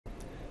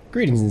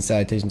Greetings and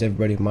salutations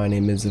everybody, my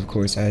name is of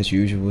course as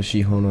usual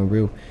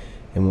youll,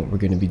 and what we're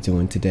going to be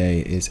doing today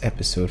is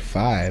episode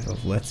 5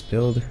 of Let's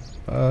Build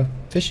a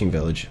Fishing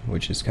Village,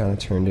 which has kind of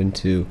turned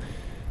into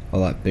a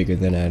lot bigger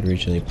than I had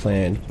originally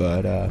planned,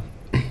 but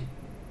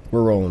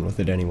we're rolling with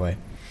it anyway.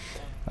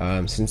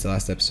 Since the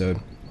last episode,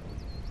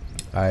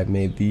 I've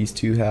made these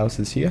two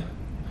houses here,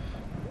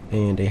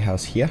 and a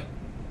house here,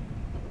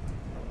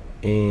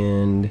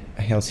 and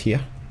a house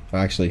here.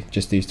 Well, actually,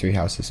 just these three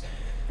houses.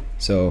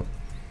 So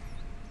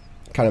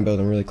kind of build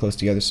them really close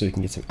together so we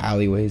can get some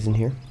alleyways in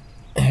here.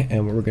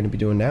 And what we're going to be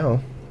doing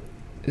now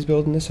is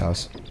building this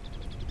house.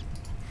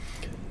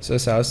 So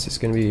this house is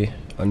going to be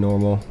a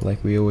normal,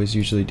 like we always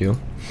usually do.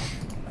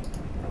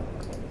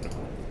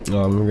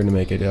 We're going to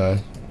make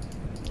it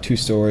 2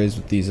 stories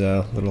with these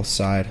little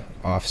side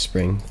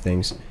offspring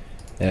things,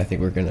 and I think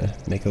we're going to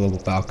make a little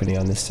balcony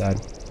on this side.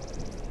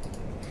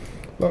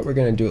 But we're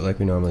going to do it like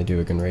we normally do.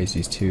 We're going to raise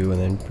these 2 and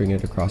then bring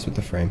it across with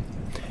the frame.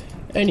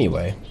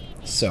 Anyway,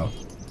 so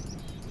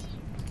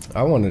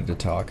I wanted to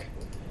talk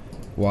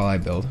while I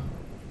build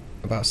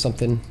about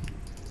something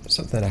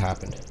that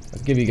happened.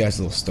 I'll give you guys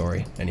a little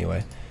story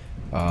anyway.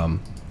 And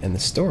the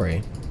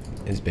story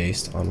is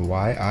based on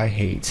why I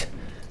hate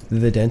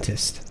the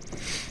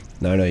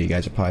dentist. Now I know you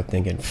guys are probably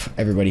thinking,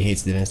 everybody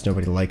hates the dentist,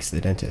 nobody likes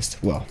the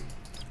dentist. Well,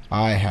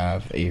 I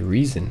have a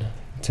reason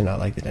to not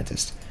like the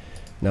dentist.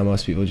 Now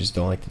most people just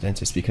don't like the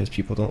dentist because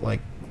people don't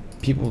like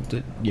people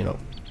to, you know,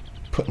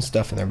 putting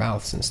stuff in their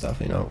mouths and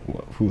stuff, you know.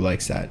 Who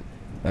likes that?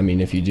 I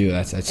mean, if you do,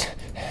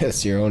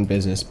 that's your own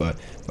business, but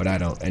I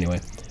don't anyway.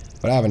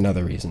 But I have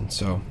another reason.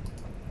 So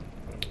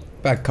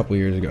back a couple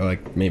years ago,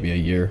 like maybe a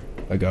year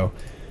ago,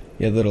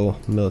 you had a little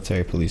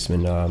military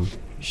policeman,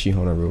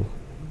 Shihonaru,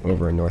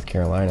 over in North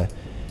Carolina,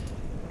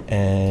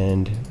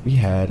 and we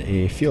had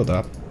a field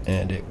up,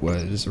 and it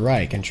was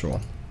riot control.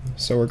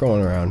 So we're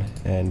going around,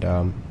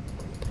 and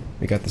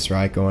we got this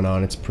riot going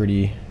on. It's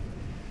pretty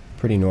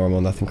normal.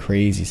 Nothing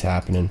crazy's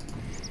happening.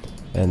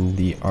 And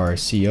the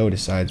RCO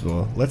decides,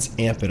 well, let's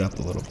amp it up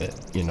a little bit,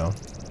 you know.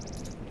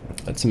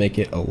 Let's make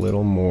it a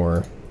little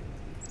more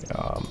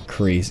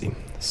crazy.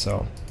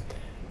 So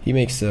he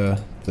makes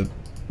the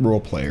role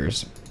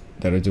players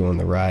that are doing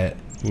the riot,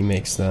 he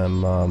makes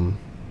them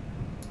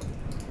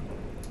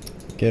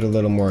get a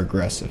little more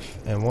aggressive.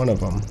 And one of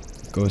them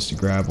goes to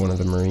grab one of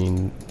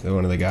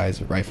the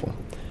guys' rifle.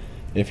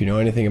 And if you know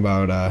anything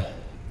about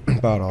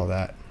all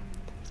that,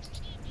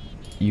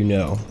 you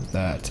know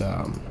that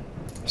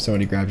if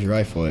somebody grabs your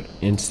rifle, it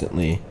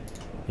instantly,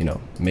 you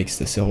know, makes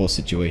this whole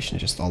situation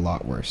just a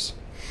lot worse.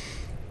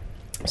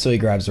 So he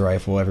grabs the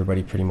rifle,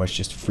 everybody pretty much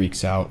just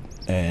freaks out,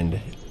 and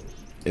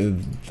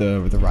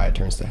the riot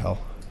turns to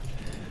hell.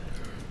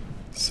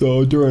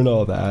 So during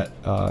all that,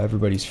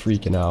 everybody's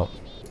freaking out,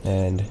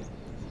 and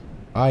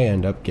I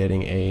end up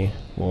getting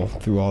well,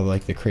 through all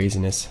like the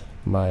craziness,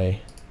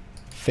 my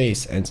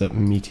face ends up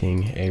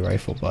meeting a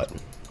rifle butt.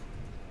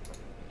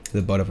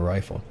 The butt of a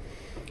rifle.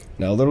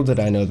 Now, little did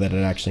I know that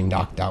it actually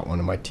knocked out one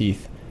of my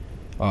teeth.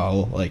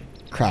 Like,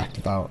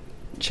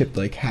 chipped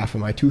like half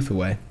of my tooth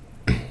away.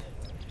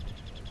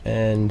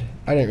 And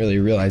I didn't really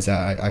realize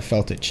that. I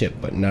felt it chip,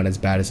 but not as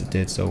bad as it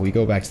did. So we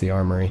go back to the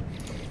armory,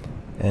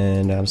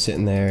 and I'm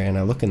sitting there, and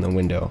I look in the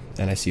window,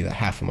 and I see that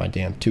half of my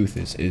damn tooth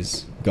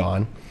is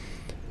gone.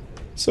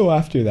 So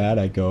after that,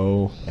 I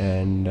go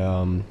and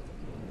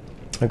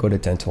I go to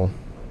dental,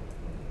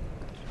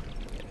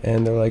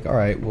 and they're like, all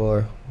right,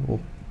 well,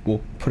 we'll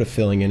put a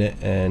filling in it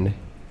and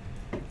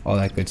all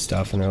that good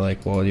stuff. And they're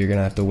like, well, you're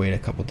gonna have to wait a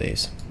couple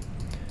days.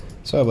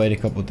 So I wait a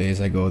couple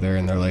days. I go there,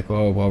 and they're like,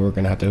 oh, well, we're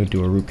gonna have to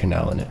do a root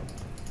canal in it.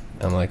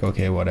 I'm like,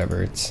 okay,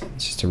 whatever, it's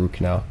just a root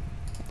canal.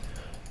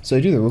 So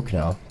they do the root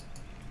canal,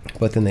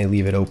 but then they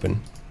leave it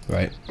open,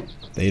 right?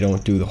 They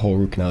don't do the whole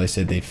root canal. They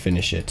said they'd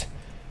finish it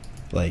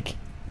like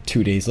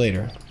 2 days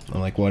later.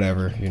 I'm like,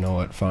 whatever, you know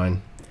what,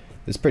 fine.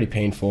 It's pretty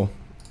painful.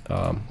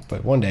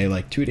 But one day,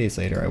 like 2 days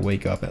later, I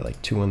wake up at like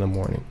 2 in the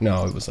morning.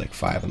 No, it was like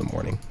 5 in the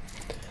morning.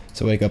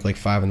 So I wake up like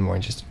 5 in the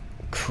morning, just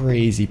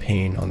crazy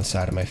pain on the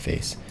side of my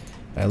face.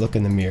 And I look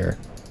in the mirror,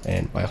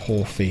 and my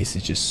whole face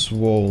is just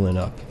swollen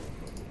up.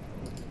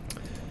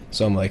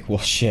 So I'm like, well,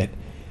 shit.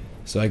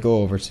 So I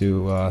go over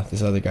to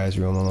this other guy's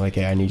room. I'm like,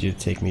 hey, I need you to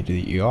take me to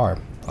the ER,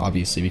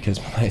 obviously,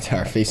 because my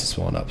entire face is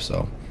swollen up.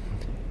 So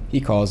he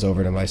calls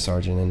over to my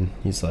sergeant, and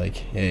he's like,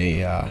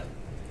 hey,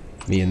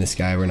 me and this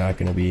guy, we're not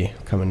going to be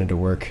coming into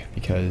work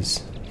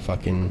because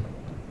fucking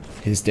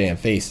his damn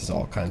face is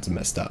all kinds of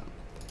messed up.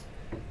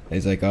 And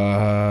he's like,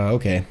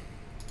 okay.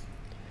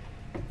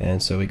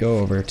 And so we go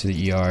over to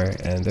the ER,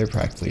 and they're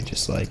practically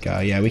just like,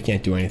 yeah, we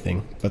can't do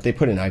anything. But they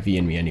put an IV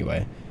in me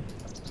anyway,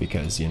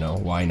 because, you know,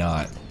 why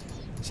not?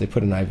 So they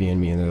put an IV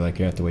in me, and they're like,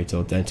 you have to wait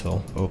till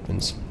dental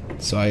opens.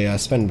 So I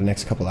spend the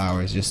next couple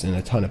hours just in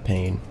a ton of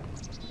pain.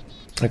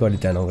 I go to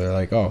dental, they're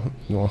like, oh,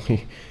 well,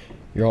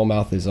 your whole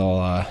mouth is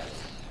all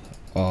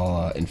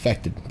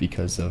infected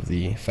because of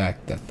the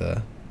fact that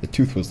the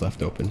tooth was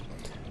left open.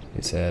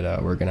 They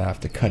said, we're gonna have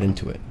to cut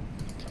into it.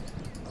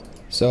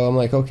 So I'm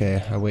like,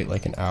 okay. I wait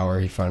like an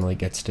hour. He finally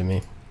gets to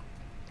me,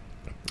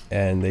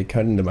 and they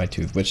cut into my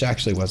tooth, which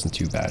actually wasn't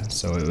too bad.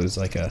 So it was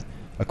like a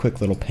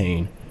quick little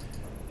pain.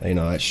 You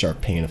know, that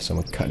sharp pain of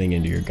someone cutting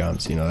into your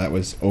gums, you know, that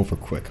was over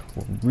quick.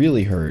 What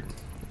really hurt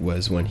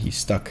was when he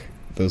stuck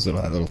that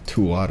little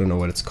tool, I don't know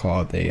what it's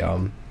called. They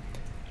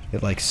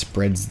it like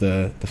spreads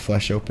the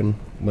flesh open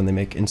when they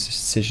make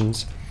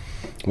incisions.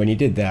 When he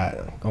did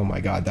that, oh my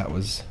god, that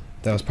was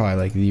probably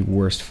like the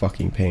worst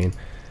fucking pain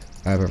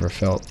I've ever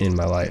felt in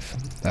my life.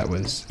 I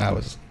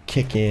was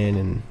kicking,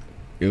 and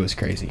it was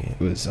crazy.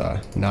 It was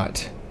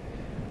not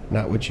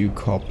what you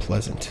call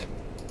pleasant.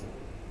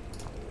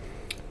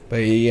 But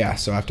yeah,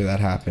 so after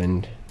that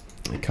happened,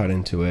 I cut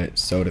into it,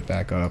 sewed it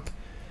back up,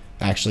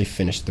 actually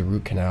finished the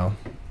root canal.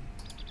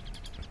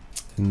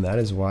 And that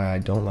is why I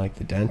don't like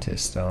the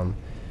dentist.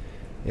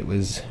 It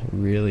was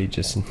really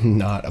just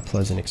not a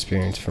pleasant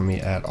experience for me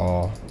at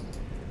all.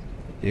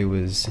 It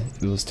was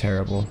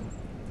terrible.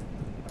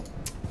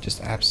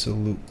 Just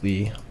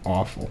absolutely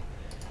awful.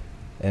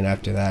 And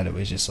after that, it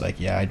was just like,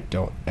 yeah, I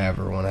don't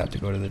ever want to have to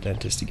go to the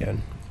dentist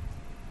again.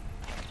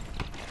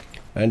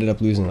 I ended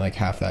up losing like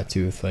half that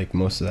tooth, like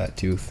most of that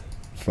tooth.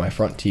 For my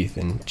front teeth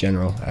in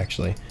general,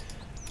 actually,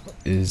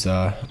 is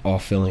all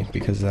filling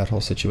because of that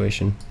whole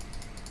situation.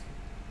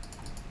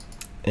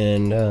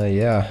 And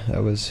yeah,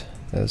 that was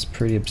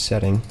pretty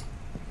upsetting.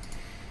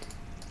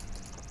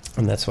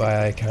 And that's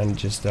why I kind of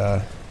just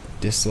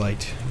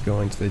disliked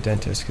going to the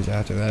dentist, because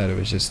after that, it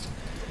was just,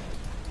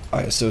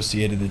 I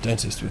associated the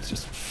dentist with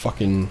just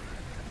fucking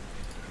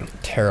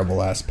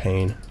terrible ass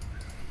pain.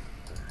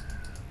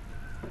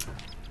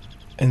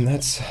 And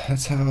that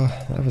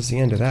was the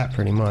end of that,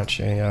 pretty much.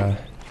 Yeah,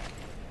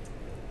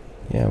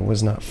 it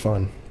was not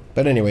fun.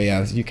 But anyway,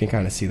 yeah, you can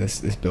kind of see this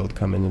build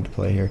coming into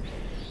play here.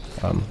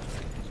 You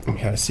can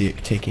kind of see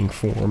it taking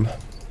form.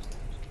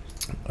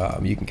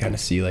 You can kind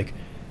of see like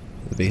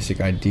the basic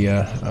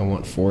idea I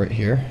want for it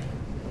here.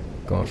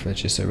 Going for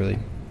just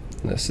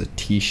that's a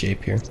T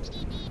shape here.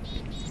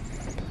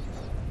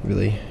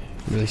 Really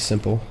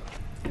simple.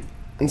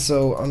 And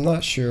so I'm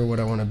not sure what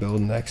I want to build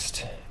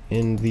next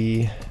in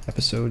the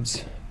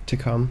episodes to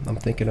come. I'm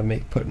thinking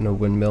of putting a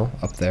windmill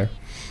up there.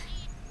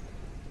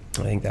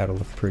 I think that'll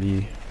look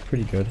pretty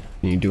good.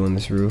 You doing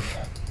this roof?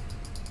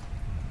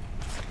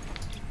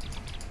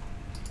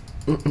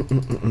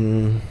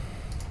 Done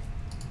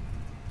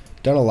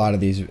a lot of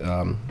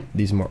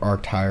these more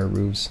arc tire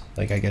roofs.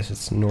 Like, I guess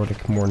it's more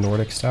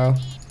Nordic style.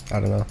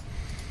 I don't know.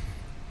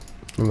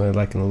 I'm really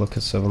liking the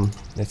looks of them.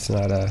 It's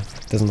not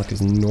doesn't look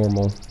as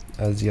normal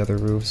as the other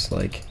roofs,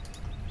 like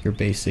your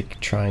basic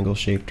triangle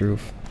shaped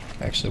roof.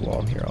 Actually, while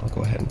I'm here, I'll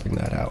go ahead and bring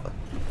that out.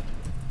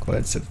 Go ahead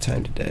and set the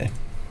time today.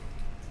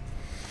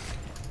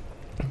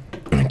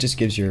 It just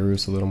gives your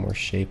roofs a little more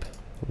shape.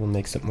 It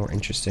makes it more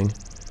interesting.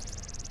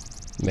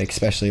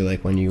 Especially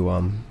like when you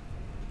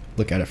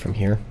look at it from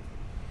here.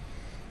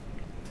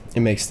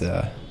 It makes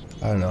I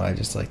don't know, I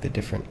just like the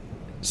different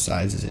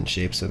sizes and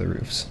shapes of the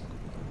roofs.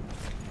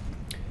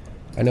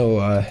 I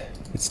know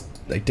it's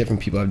like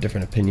different people have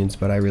different opinions,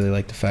 but I really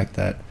like the fact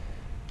that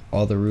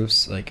all the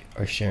roofs like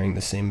are sharing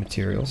the same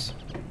materials.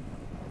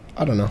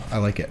 I don't know, I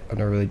like it. I've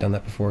never really done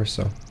that before,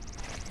 so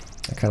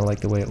I kind of like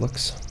the way it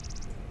looks.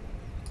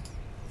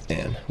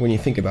 And when you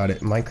think about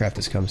it, Minecraft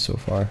has come so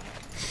far.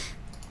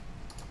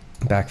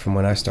 Back from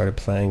when I started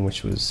playing,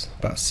 which was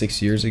about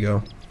 6 years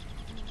ago.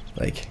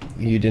 Like,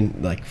 you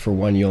didn't, like, for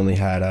one, you only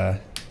had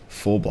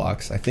full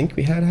blocks. I think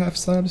we had half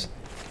slabs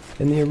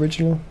in the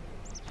original.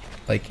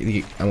 Like,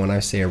 when I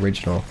say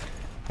original,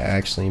 I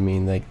actually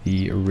mean like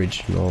the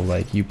original,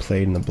 like you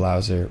played in the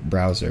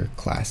browser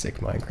classic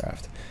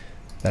Minecraft.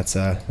 That's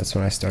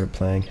when I started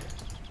playing.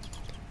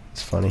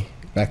 It's funny.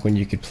 Back when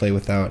you could play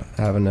without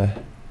having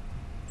to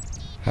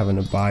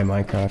buy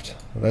Minecraft.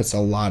 That's a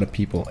lot of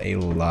people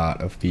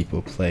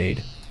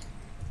played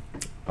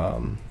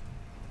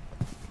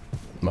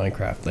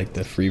Minecraft, like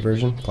the free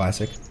version,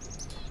 classic.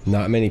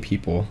 Not many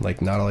people,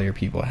 like not all your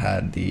people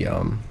had the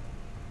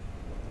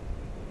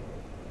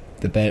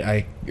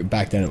beta.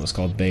 Back then it was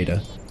called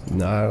beta.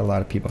 Not a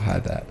lot of people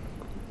had that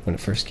when it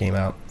first came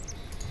out.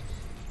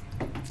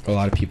 A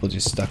lot of people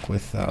just stuck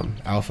with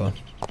alpha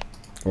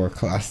or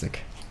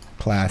classic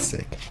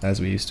as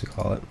we used to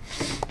call it,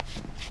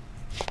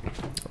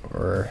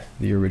 or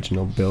the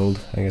original build,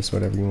 I guess,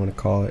 whatever you want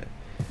to call it.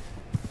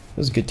 It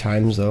was good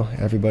times though.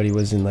 Everybody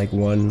was in like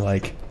one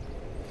like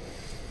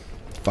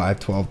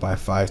 512 by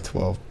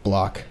 512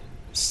 block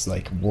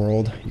like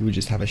world. You would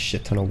just have a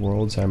shit ton of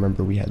worlds. I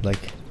remember we had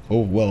like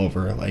well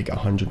over like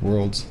 100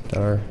 worlds that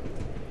our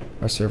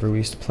server we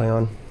used to play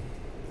on.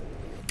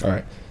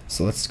 Alright,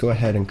 so let's go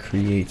ahead and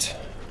create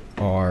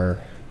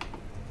our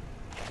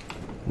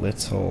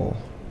little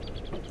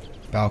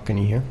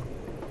balcony here.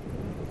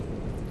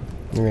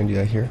 We're gonna do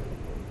that here.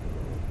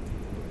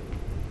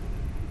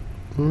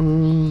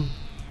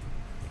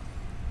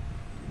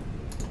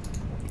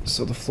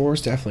 So the floor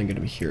is definitely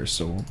gonna be here,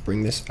 so we'll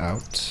bring this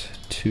out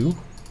too.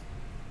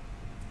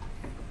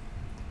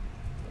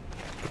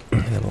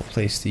 And then we'll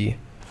place the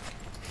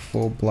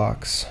full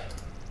blocks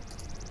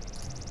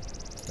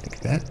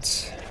like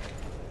that.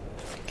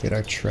 Get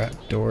our trap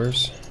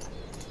doors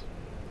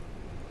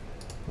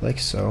like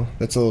so.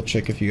 That's a little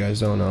trick if you guys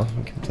don't know.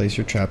 You can place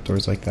your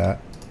trapdoors like that,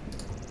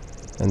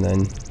 and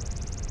then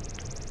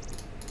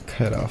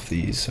cut off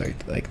these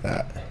right like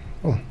that.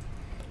 Oh,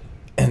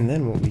 and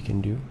then what we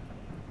can do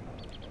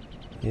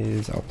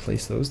is I'll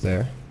place those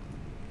there.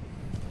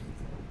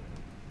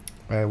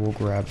 I will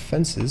grab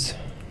fences.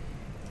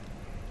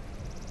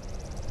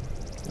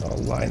 I'll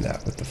line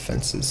that with the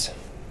fences.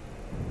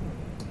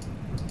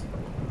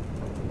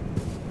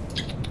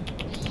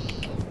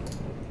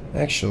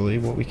 Actually,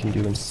 what we can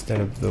do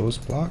instead of those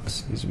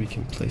blocks is we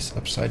can place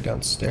upside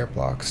down stair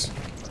blocks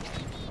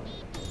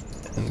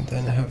and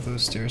then have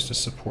those stairs to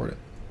support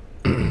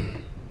it.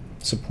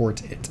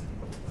 Support it.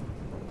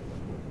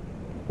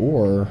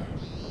 Or,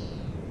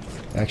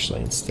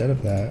 actually, instead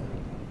of that,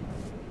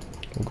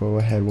 we'll go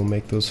ahead, we'll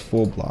make those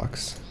full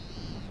blocks.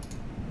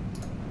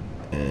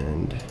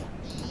 And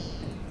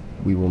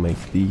we will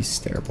make these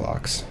stair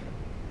blocks.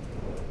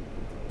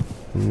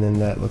 And then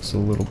that looks a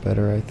little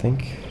better, I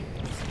think.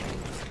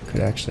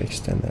 Could actually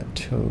extend that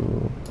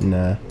to...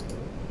 nah.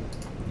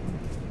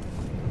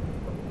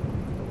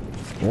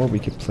 Or we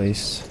could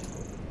place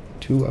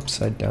 2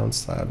 upside down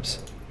slabs.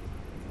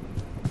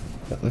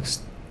 That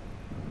looks...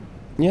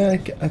 yeah, I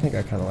think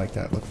I kind of like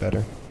that. Look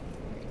better.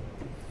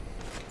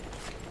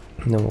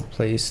 And then we'll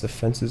place the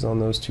fences on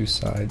those 2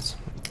 sides.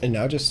 And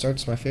now just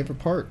starts my favorite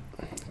part.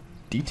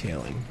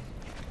 Detailing.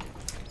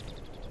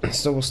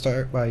 So we'll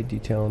start by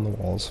detailing the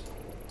walls.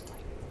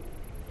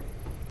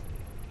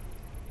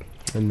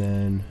 And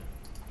then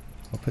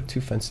I'll put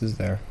 2 fences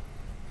there.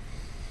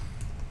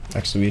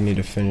 Actually, we need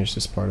to finish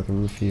this part of the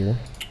roof here.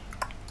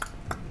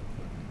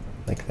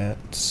 Like that.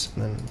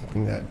 And then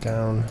bring that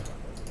down.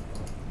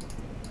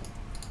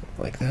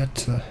 Like that.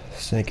 To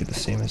make it the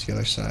same as the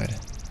other side.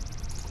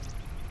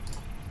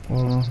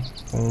 Boom,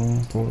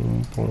 boom,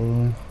 boom,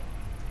 boom.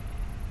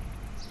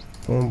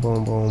 Boom,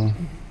 boom,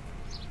 boom.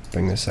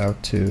 Bring this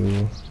out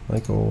to,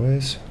 like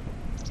always.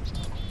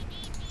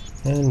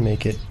 And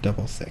make it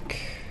double thick.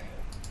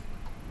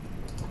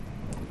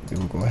 We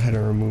will go ahead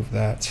and remove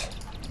that.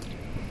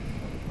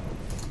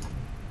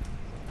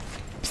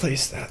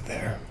 Place that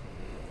there.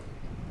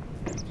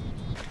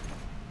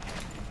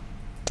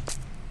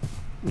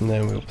 And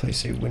then we'll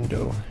place a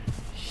window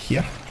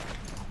here.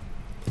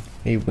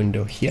 A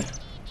window here.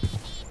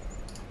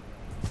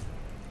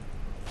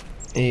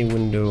 A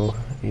window,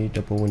 a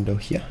double window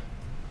here.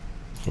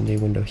 And a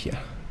window here.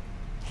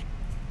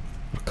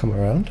 We'll come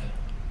around.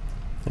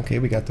 Okay,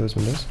 we got those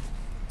windows.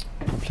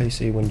 We'll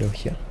place a window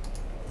here.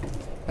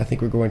 I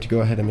think we're going to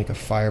go ahead and make a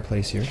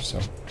fireplace here,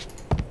 so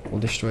we'll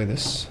destroy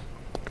this.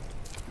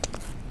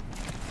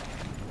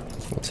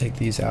 We'll take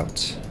these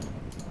out.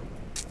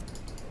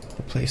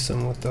 Replace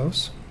them with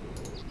those.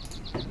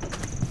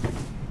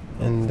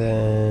 And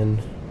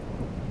then,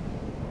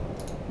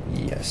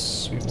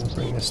 yes, we will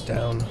bring this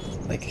down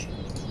like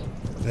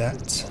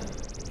that.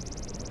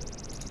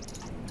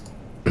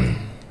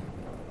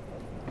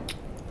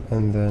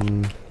 And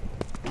then,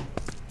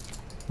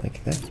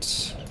 like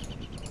that.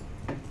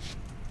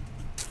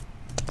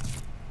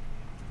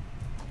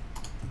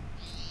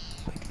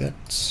 Like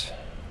that.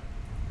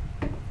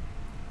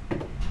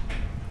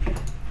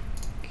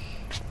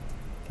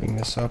 Bring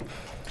this up.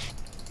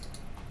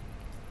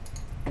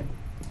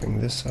 Bring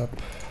this up.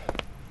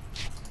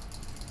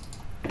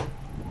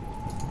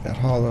 That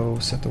hollow,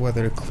 set the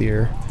weather to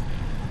clear.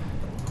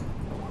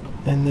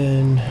 And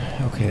then,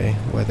 okay,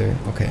 weather,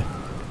 okay.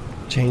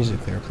 Change to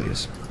clear,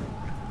 please.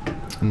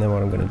 And then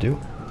what I'm gonna do,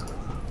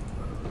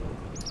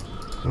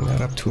 bring that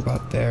up to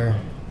about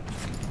there.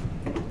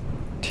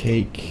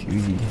 Take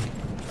the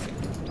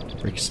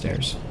brick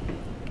stairs.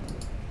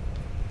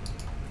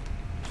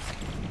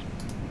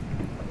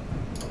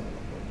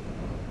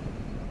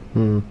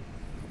 And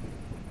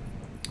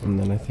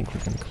then I think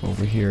we're gonna come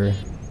over here,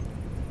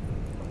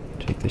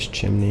 take this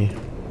chimney.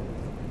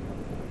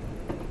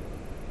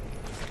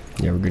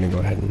 Yeah, we're gonna go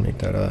ahead and make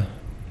that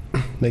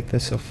make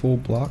this a full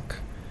block.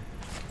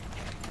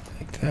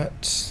 Like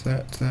that,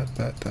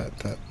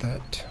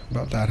 that,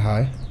 about that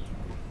high.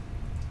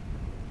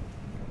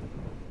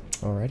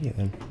 Alrighty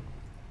then.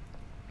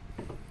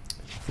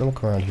 Then we'll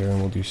come around here and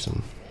we'll do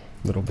some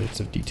little bits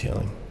of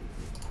detailing.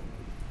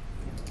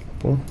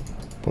 Boom,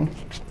 boom.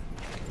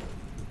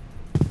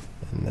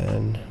 And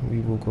then we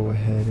will go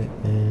ahead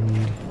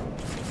and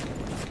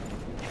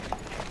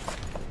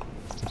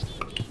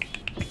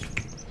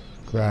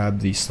grab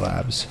these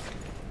slabs.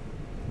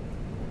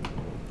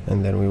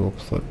 And then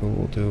what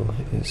we'll do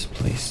is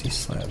place these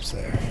slabs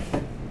there.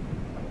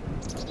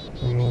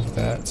 Remove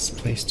that,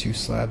 place 2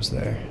 slabs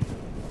there.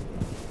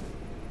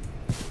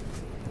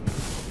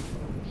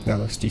 That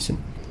looks decent.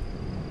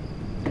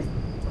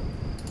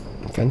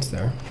 Fence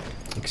there.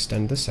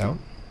 Extend this out.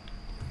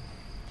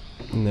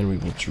 And then we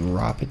will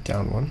drop it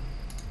down 1.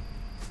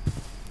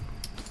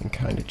 And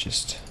kind of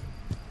just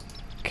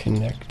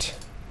connect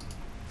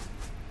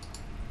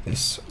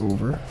this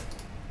over.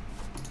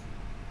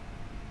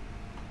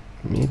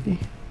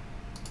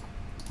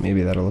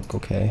 Maybe that'll look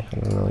okay. I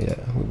don't know yet.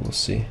 We will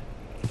see.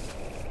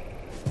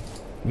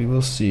 We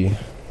will see.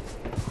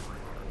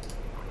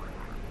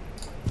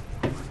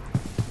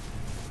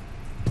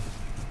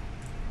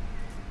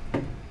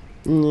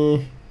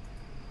 I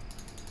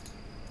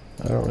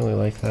don't really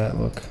like that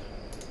look.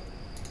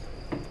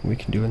 What we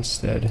can do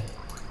instead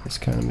is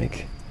kind of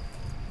make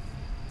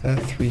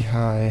that 3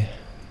 high.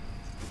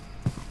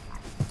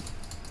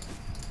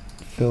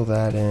 Fill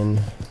that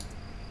in.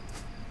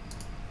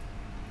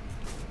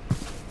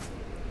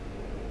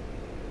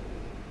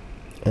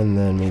 And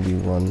then maybe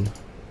run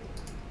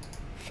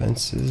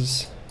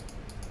fences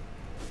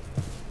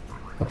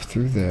up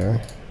through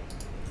there.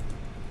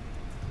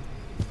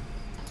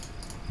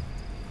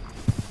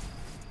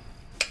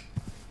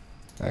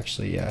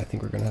 Actually, yeah, I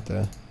think we're gonna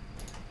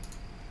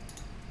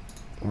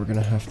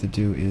have to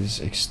do is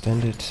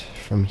extend it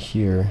from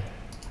here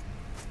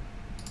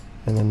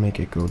and then make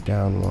it go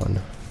down 1.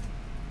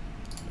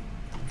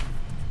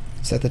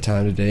 Set the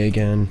time today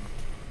again.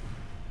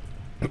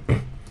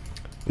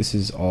 This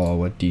is all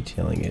what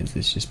detailing is.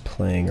 It's just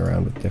playing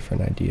around with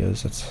different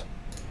ideas. That's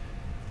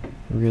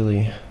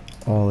really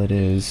all it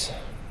is.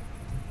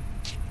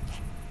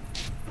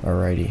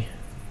 Alrighty.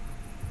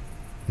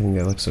 I think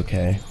that looks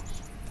okay.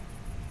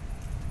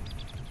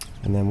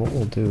 And then what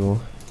we'll do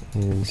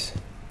is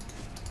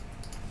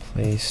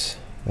place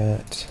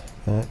that,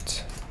 and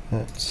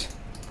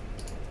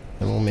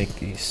we'll make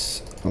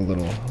these a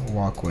little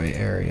walkway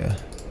area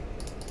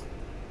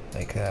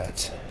like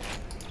that.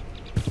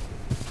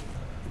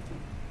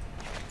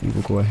 We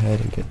will go ahead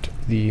and get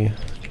the,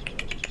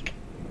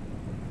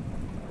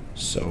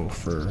 so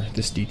for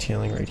this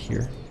detailing right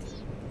here,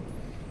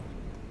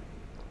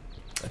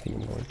 I think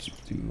I'm going to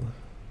do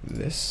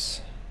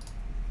this,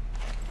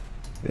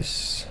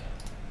 this,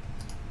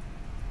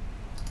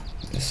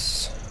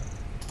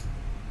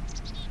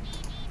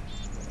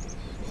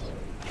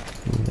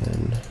 and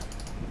then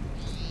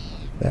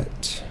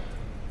that.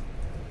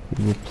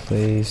 We will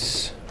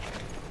place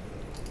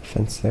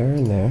fence there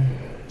and there,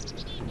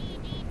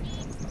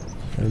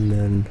 and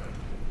then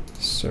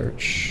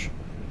search.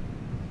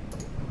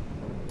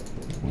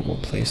 We'll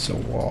place a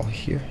wall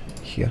here,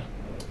 here,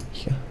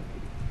 here.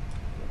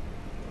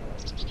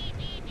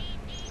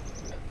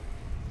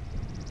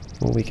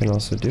 What we can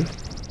also do,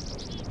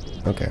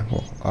 okay,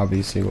 well,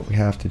 obviously what we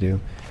have to do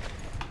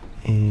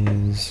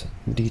is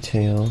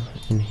detail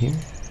in here.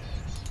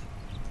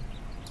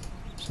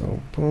 So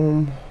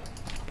boom,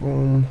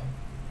 boom,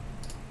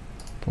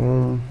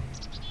 boom,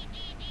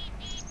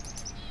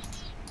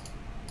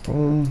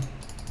 boom,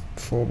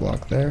 full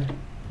block there.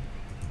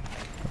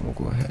 And we'll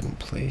go ahead and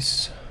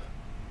place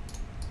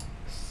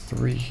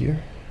 3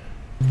 here.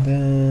 And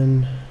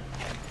then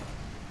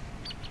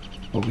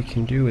what we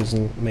can do is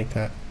make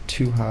that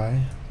too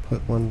high,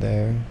 put 1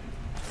 there,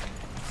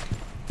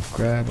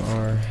 grab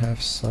our half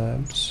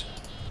slabs,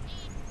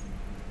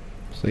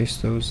 place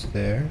those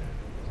there,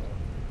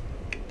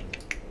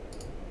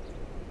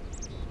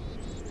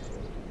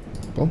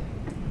 boom.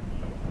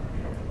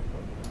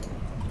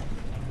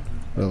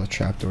 What other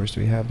trapdoors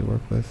do we have to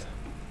work with?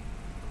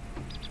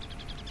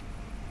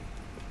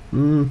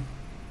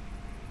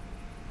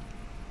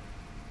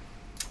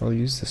 I'll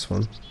use this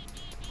one.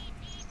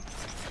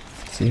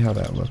 See how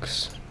that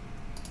looks.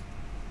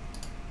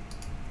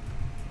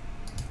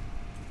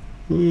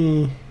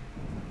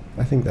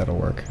 I think that'll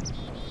work.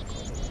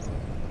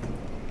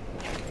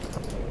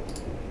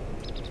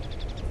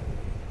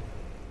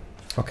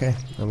 Okay,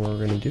 and what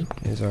we're going to do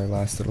is our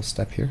last little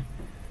step here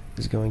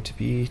is going to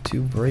be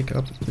to break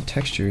up the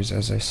textures.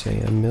 As I say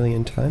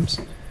 1,000,000 times,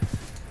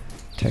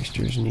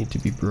 textures need to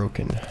be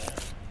broken,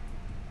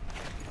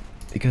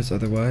 because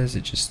otherwise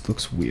it just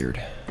looks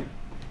weird.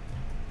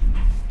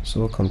 So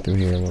we'll come through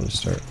here and we'll just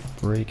start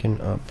breaking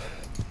up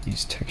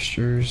these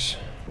textures.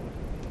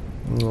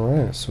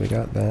 Alright, so we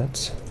got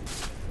that.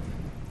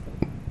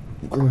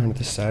 Go around to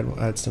the side, we'll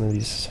add some of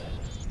these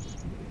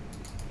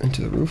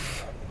into the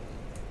roof.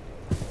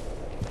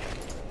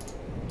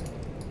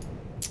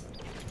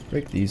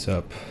 Break these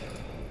up.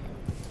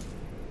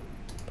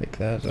 Break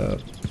that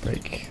up.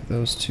 Break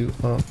those 2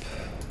 up.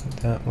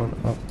 That one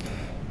up.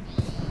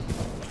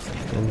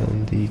 And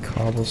then the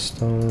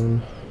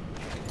cobblestone.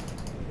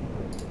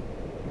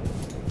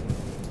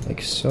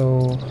 Like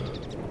so.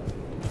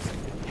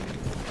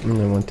 And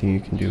then one thing you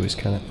can do is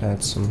kind of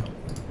add some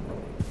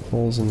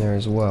holes in there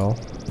as well.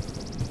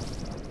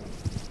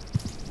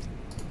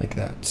 Like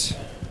that.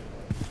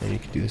 And you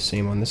can do the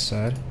same on this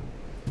side.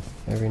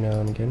 Every now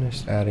and again,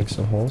 just adding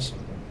some holes.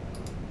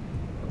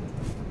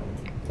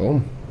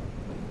 Boom.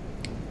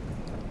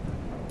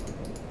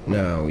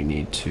 Now we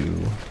need to,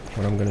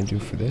 what I'm going to do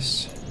for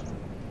this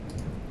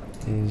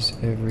is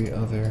every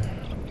other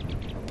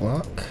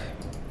block.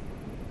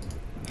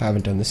 I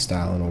haven't done this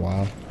style in a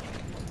while.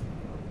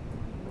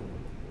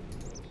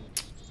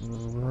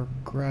 We'll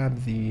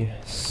grab the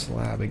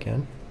slab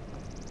again,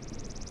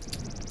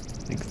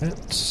 like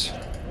that.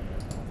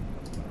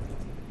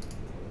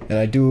 And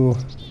I'm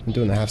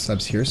doing the half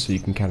slabs here so you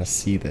can kind of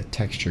see the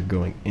texture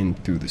going in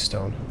through the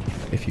stone,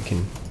 if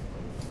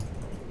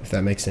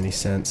that makes any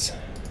sense.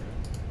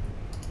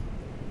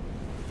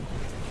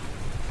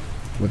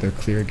 Whether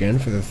clear again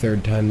for the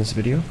 3rd time this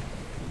video.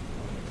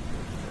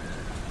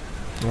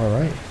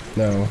 Alright,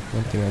 now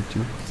one thing I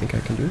do think I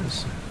can do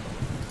is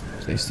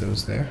place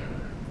those there.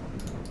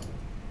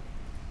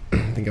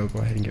 I think I'll go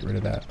ahead and get rid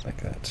of that like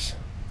that.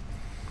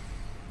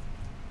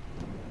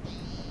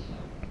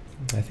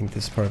 I think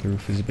this part of the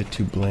roof is a bit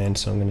too bland,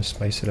 so I'm going to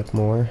spice it up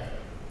more.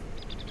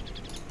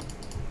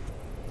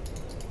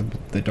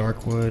 The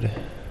dark wood,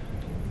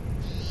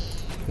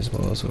 as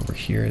well as over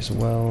here as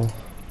well.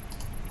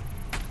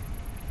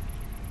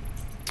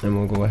 And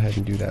we'll go ahead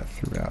and do that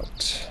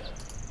throughout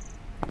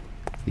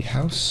the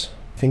house.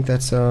 I think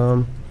that's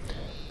about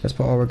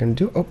all we're going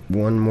to do. Oh,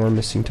 one more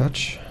missing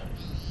touch.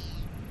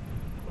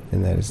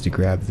 And that is to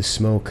grab the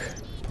smoke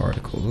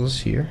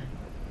particles here.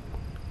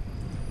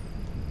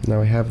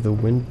 Now we have the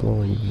wind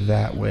blowing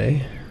that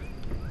way.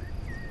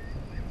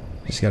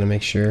 Just gotta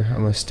make sure.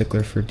 I'm a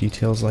stickler for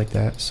details like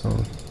that,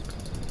 so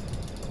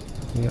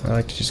yeah, I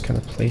like to just kind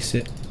of place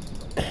it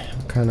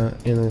kind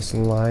of in this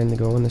line to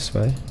go in this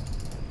way,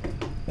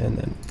 and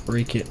then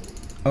break it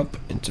up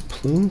into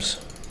plumes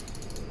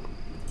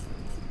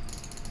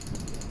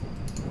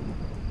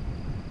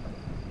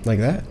like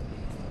that.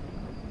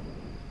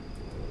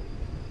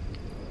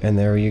 And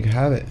there you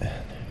have it.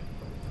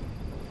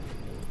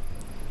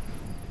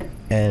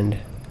 And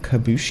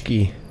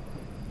kabushki,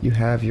 you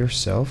have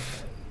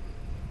yourself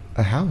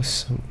a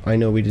house. I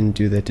know we didn't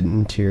do that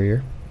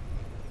interior,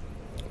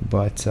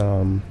 but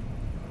I'm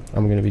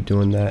gonna be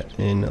doing that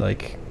in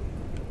like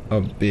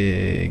a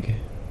big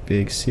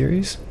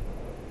series.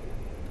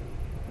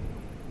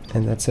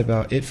 And that's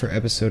about it for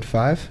episode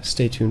 5.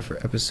 Stay tuned for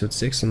episode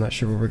 6. I'm not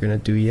sure what we're gonna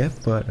do yet,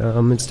 but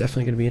it's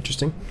definitely gonna be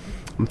interesting.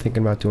 I'm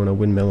thinking about doing a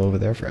windmill over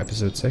there for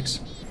episode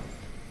 6.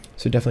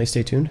 So definitely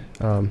stay tuned.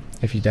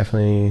 If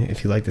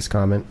you like this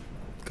comment,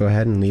 go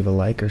ahead and leave a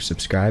like or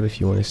subscribe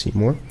if you want to see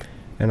more.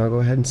 And I'll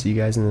go ahead and see you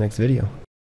guys in the next video.